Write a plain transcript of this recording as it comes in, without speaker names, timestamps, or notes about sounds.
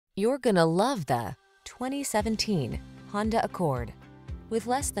You're gonna love the 2017 Honda Accord. With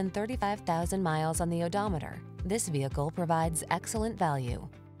less than 35,000 miles on the odometer, this vehicle provides excellent value.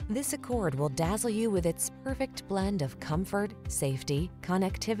 This Accord will dazzle you with its perfect blend of comfort, safety,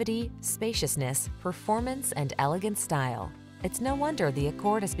 connectivity, spaciousness, performance, and elegant style. It's no wonder the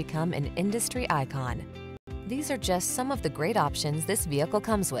Accord has become an industry icon. These are just some of the great options this vehicle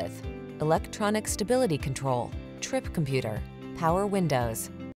comes with: electronic stability control, trip computer, power windows,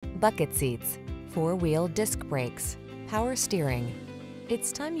 bucket seats, four-wheel disc brakes, power steering.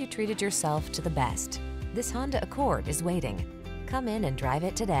 It's time you treated yourself to the best. This Honda Accord is waiting. Come in and drive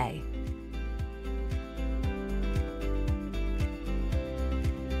it today.